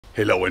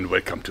Hello and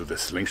welcome to the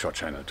Slingshot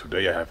channel.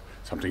 Today I have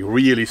something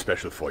really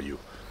special for you.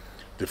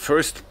 The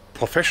first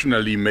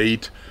professionally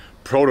made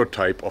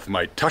prototype of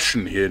my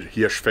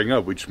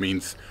Hirschfänger, which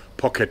means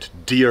pocket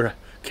deer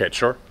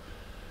catcher.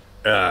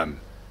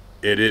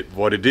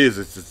 What it is,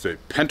 it's a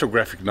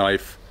pantographic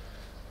knife.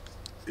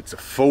 It's a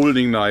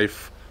folding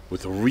knife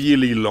with a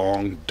really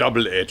long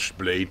double-edged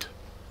blade,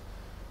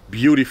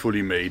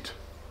 beautifully made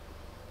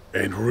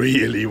and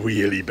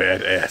really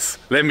badass.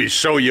 Let me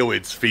show you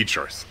its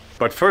features.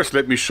 But first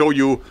let me show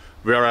you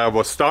where I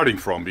was starting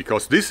from,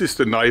 because this is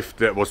the knife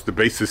that was the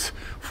basis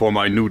for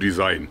my new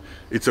design.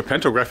 It's a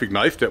pantographic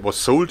knife that was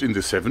sold in the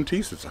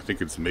 70s. I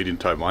think it's made in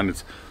Taiwan.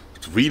 It's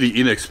really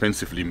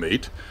inexpensively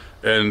made.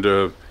 And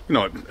you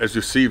know, as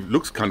you see, it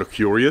looks kind of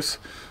curious.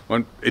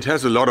 It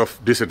has a lot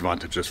of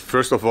disadvantages.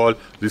 First of all,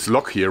 this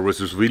lock here was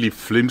this really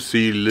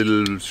flimsy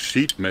little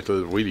sheet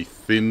metal, really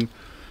thin.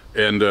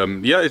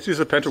 And yeah, it is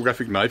a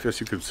pantographic knife, as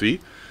you can see.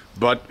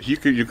 But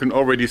here you can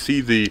already see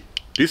the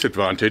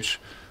disadvantage.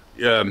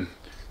 It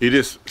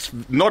is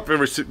not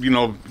very,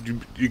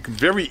 you can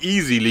very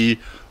easily,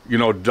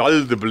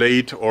 dull the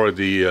blade or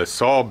the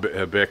saw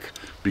back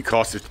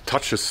because it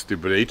touches the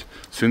blade,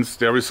 since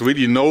there is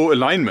really no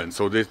alignment.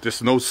 So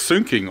there's no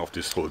syncing of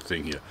this whole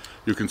thing here.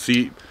 You can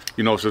see,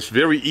 so it's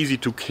very easy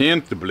to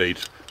cant the blade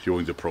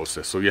during the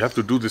process. So you have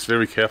to do this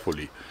very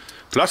carefully.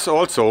 Plus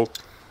also,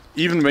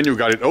 even when you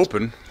got it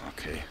open,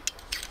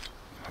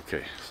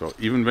 so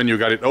even when you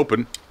got it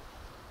open,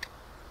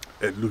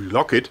 you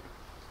lock it,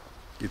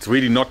 it's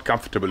really not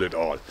comfortable at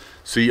all.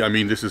 See, I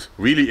mean, this is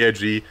really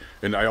edgy,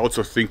 and I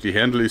also think the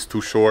handle is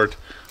too short.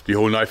 The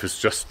whole knife is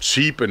just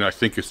cheap, and I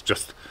think it's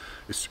just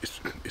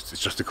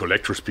a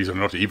collector's piece, or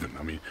not even.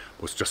 I mean,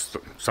 it was just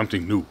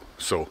something new.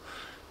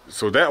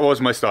 So that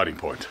was my starting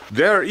point.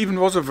 There even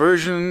was a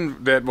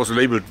version that was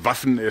labeled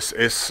Waffen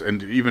SS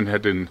and even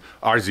had an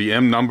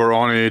RZM number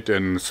on it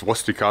and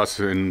swastikas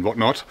and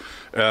whatnot.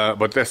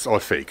 But that's all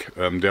fake.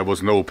 There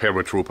was no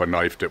paratrooper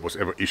knife that was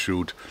ever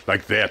issued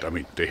like that. I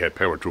mean, they had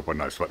paratrooper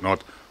knives, but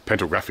not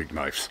pantographic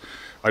knives.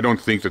 I don't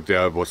think that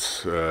there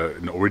was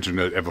an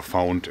original ever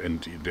found,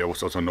 and there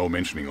was also no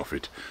mentioning of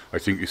it. I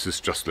think this is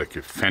just like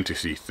a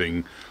fantasy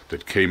thing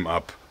that came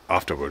up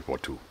after World War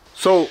II.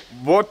 So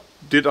what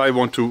did I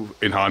want to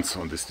enhance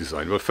on this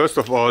design? Well, first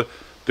of all,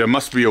 there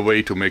must be a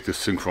way to make this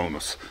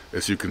synchronous.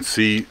 As you can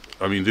see,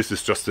 I mean, this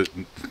is just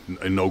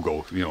a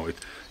no-go.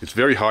 It's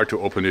very hard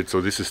to open it,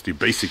 so this is the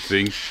basic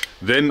thing.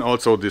 Then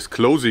also this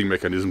closing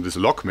mechanism, this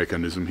lock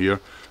mechanism here,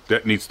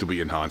 that needs to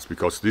be enhanced,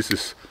 because this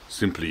is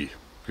simply,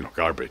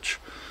 garbage.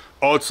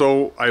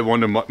 Also, I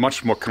want a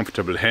much more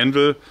comfortable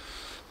handle.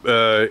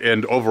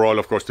 And overall,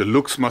 of course, the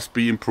looks must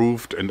be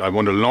improved, and I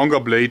want a longer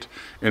blade.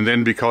 And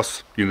then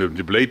because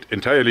the blade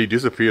entirely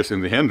disappears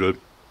in the handle,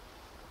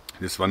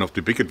 this one of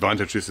the big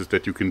advantages is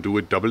that you can do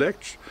it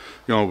double-edged.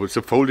 It's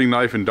a folding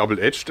knife and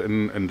double-edged,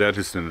 and that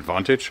is an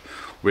advantage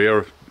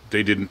where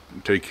they didn't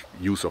take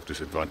use of this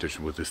advantage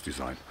with this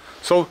design.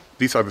 So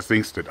these are the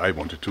things that I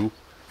wanted to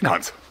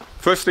enhance.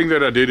 First thing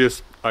that I did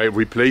is I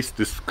replaced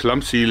this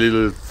clumsy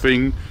little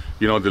thing,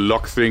 the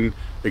lock thing,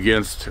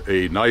 against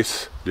a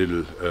nice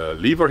little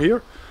lever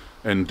here,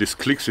 and this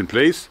clicks in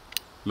place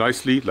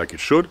nicely like it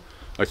should.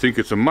 I think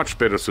it's a much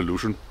better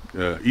solution,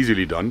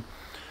 easily done.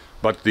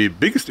 But the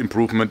biggest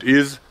improvement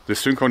is the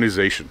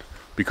synchronization,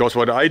 because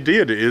what I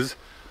did is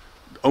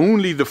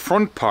only the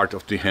front part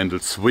of the handle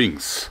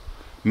swings,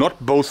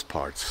 not both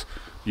parts.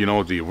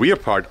 The rear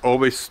part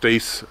always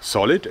stays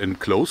solid and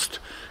closed,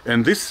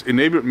 and this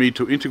enabled me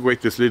to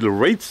integrate this little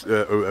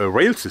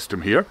rail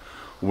system here,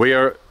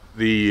 where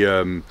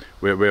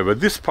where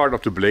this part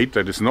of the blade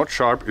that is not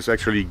sharp is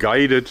actually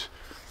guided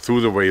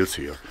through the rails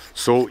here.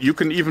 So you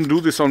can even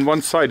do this on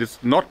one side.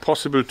 It's not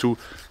possible to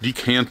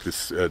decant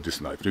this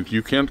knife.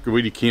 You can't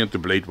really cant the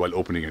blade while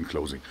opening and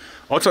closing.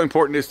 Also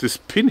important is this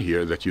pin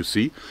here that you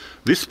see.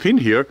 This pin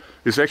here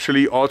is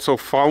actually also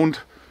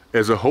found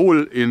as a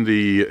hole in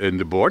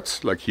the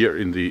boards, like here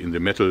in the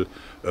metal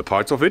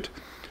parts of it.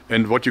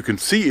 And what you can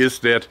see is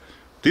that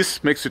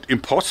this makes it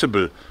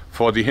impossible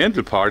for the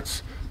handle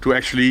parts to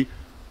actually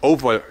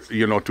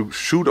to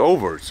shoot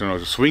over,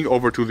 to swing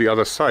over to the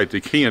other side. They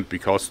can't,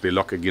 because they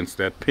lock against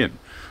that pin.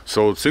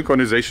 So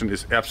synchronization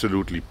is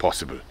absolutely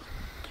possible.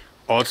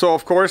 Also,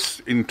 of course,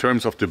 in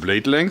terms of the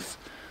blade length,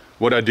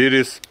 what I did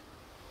is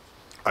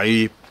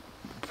I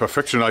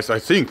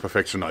think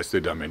perfectionized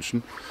the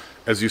dimension.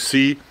 As you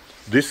see,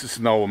 this is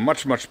now a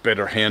much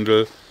better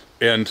handle,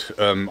 and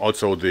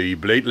also the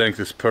blade length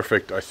is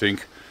perfect, I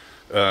think.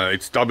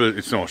 It's double,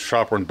 it's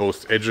sharp on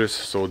both edges,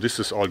 so this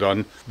is all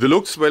done. The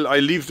looks, well, I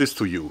leave this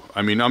to you.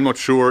 I mean, I'm not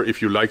sure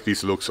if you like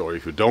these looks or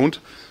if you don't.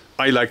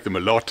 I like them a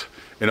lot,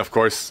 and of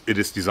course it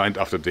is designed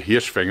after the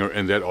Hirschfänger,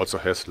 and that also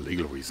has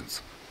legal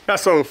reasons. Yeah,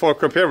 so for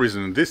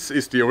comparison, this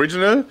is the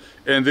original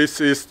and this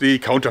is the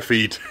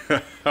counterfeit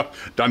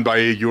done by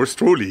yours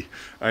truly.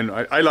 And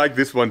I like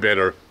this one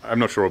better. I'm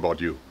not sure about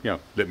you. Yeah,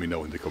 let me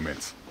know in the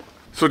comments.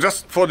 So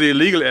just for the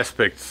legal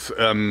aspects,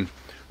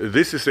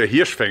 this is a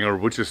Hirschfänger,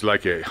 which is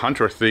like a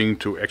hunter thing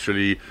to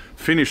actually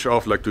finish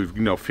off, like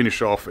to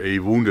finish off a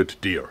wounded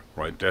deer,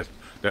 right?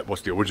 That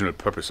was the original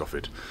purpose of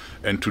it.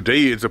 And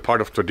today it's a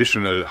part of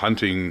traditional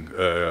hunting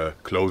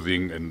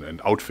clothing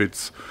and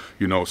outfits,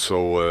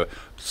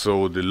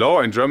 so the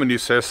law in Germany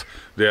says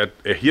that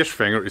a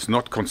Hirschfänger is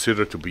not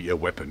considered to be a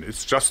weapon.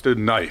 It's just a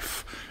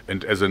knife.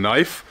 And as a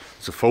knife,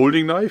 it's a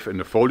folding knife, and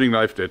a folding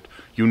knife that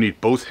you need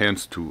both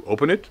hands to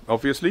open it,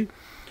 obviously.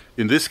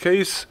 In this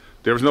case,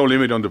 there's no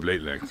limit on the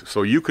blade length.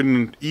 So you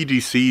can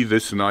EDC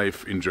this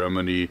knife in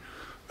Germany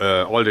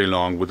all day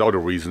long without a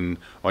reason,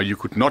 or you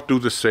could not do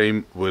the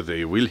same with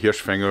a real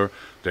Hirschfänger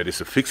that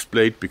is a fixed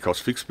blade, because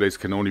fixed blades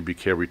can only be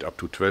carried up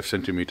to 12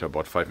 centimeters,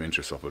 about 5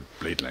 inches of a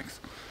blade length.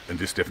 And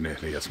this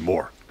definitely has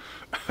more.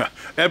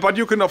 But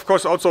you can, of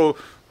course, also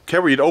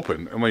carry it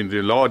open. I mean,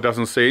 the law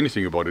doesn't say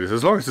anything about it.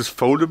 As long as it's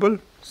foldable,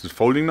 it's a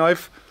folding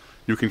knife,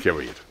 you can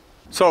carry it.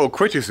 So,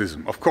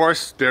 criticism. Of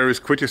course, there is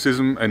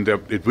criticism, and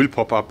it will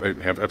pop up, I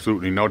have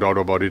absolutely no doubt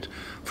about it.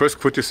 First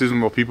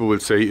criticism, what people will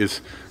say, is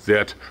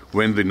that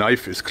when the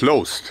knife is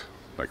closed,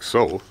 like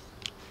so,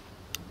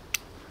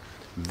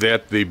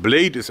 that the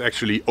blade is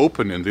actually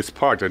open in this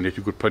part, and that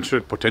you could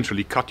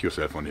potentially cut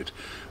yourself on it.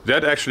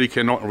 That actually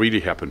cannot really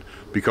happen,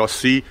 because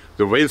see,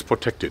 the rail is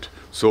protected.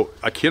 So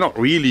I cannot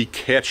really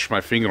catch my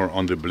finger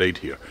on the blade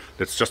here.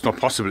 That's just not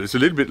possible. It's a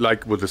little bit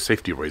like with a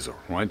safety razor,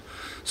 right?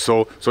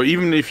 So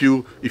even if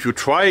you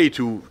try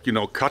to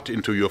cut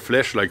into your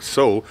flesh like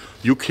so,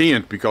 you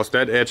can't, because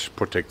that edge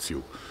protects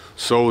you.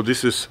 So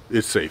this is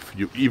safe.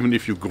 Even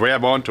if you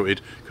grab onto it,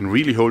 you can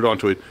really hold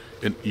onto it,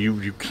 and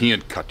you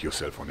can't cut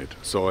yourself on it.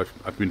 So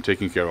I've been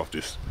taking care of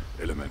this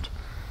element.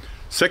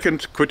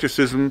 Second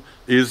criticism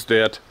is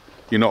that,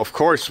 of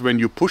course, when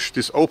you push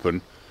this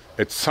open,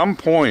 at some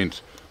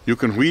point you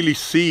can really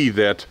see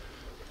that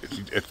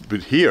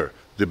here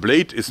the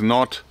blade is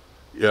not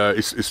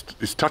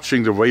is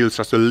touching the rails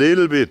just a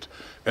little bit,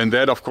 and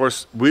that of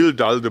course will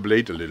dull the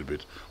blade a little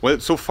bit. Well,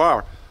 so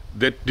far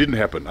that didn't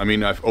happen. I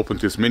mean, I've opened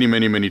this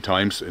many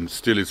times, and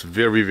still it's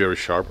very, very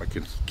sharp. I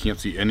can't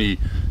see any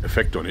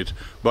effect on it.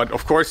 But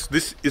of course,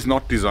 this is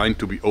not designed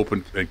to be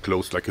opened and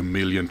closed like a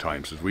million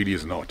times. It really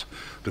is not.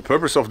 The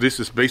purpose of this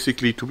is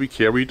basically to be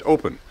carried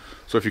open.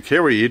 So if you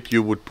carry it,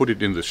 you would put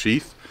it in the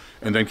sheath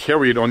and then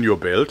carry it on your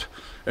belt.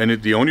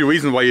 And the only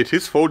reason why it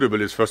is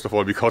foldable is, first of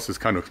all, because it's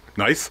kind of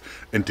nice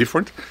and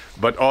different,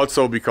 but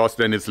also because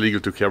then it's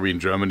legal to carry in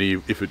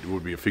Germany. If it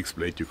would be a fixed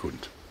blade, you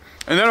couldn't.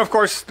 And then, of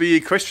course, the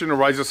question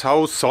arises,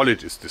 how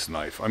solid is this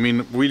knife? I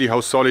mean, really,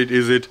 how solid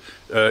is it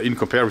in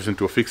comparison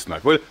to a fixed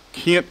knife? Well,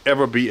 can't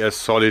ever be as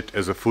solid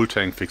as a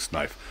full-tang fixed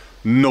knife.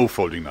 No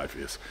folding knife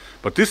is.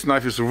 But this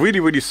knife is really,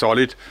 really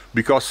solid,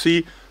 because,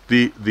 see,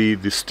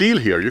 the steel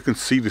here, you can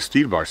see the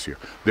steel bars here,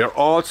 they're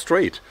all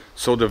straight.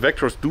 So the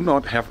vectors do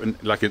not have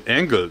an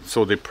angle,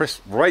 so they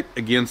press right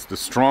against the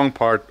strong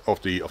part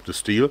of the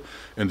steel,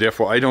 and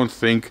therefore I don't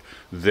think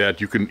that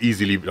you can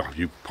easily,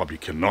 you probably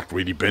cannot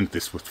really bend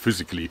this with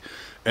physically.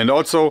 And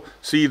also,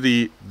 see,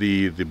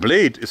 the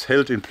blade is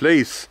held in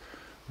place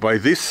by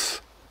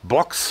this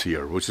box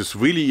here, which is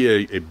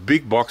really a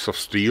big box of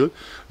steel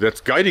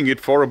that's guiding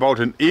it for about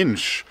an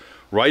inch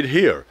right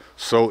here.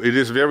 So it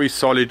is very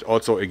solid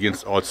also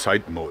against all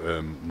side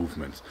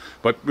movements.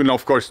 But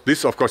of course,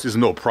 this is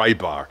no pry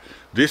bar.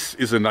 This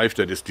is a knife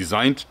that is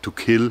designed to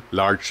kill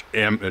large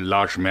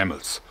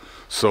mammals.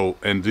 So,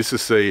 and this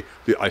is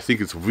I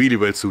think it's really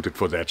well suited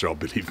for that job,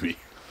 believe me.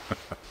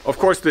 Of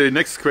course, the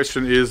next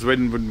question is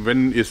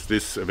when is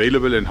this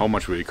available and how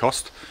much will it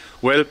cost?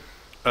 Well,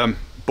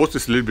 both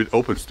is a little bit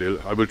open still.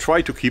 I will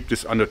try to keep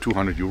this under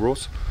 200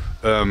 euros.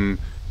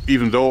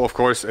 Even though, of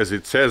course, as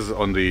it says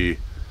on the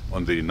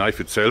knife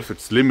itself,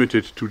 it's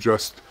limited to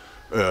just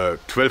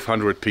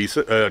 1,200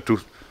 pieces.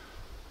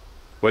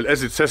 Well,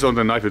 as it says on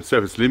the knife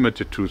itself, it's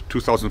limited to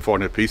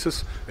 2,400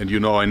 pieces.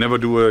 And I never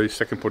do a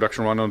second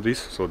production run on these,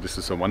 so this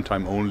is a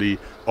one-time only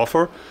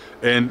offer.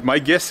 And my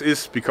guess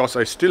is, because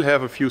I still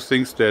have a few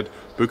things that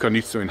Böker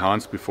needs to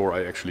enhance before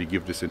I actually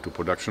give this into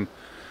production,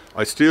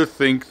 I still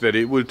think that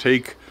it will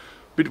take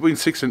between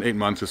 6 and 8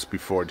 months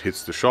before it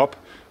hits the shop.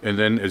 And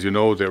then, as you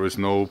know, there is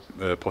no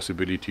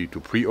possibility to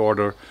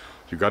pre-order.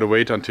 You gotta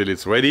wait until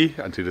it's ready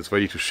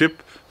to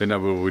ship. Then I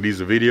will release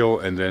a video,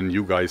 and then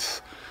you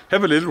guys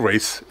have a little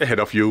race ahead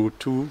of you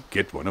to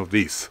get one of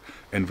these.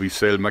 And we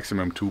sell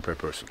maximum 2 per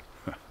person,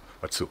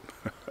 but soon.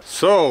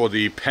 So,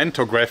 the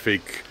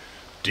Pantographic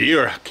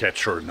deer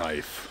catcher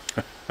knife.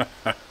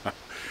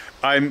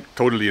 I'm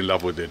totally in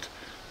love with it.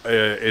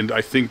 And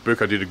I think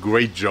Böker did a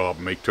great job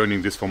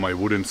turning this from my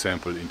wooden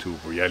sample into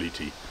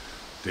reality.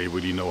 They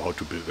really know how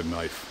to build a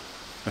knife.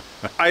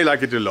 I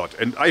like it a lot,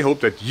 and I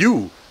hope that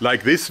you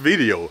like this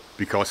video,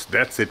 because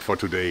that's it for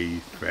today.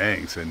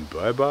 Thanks and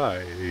bye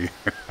bye.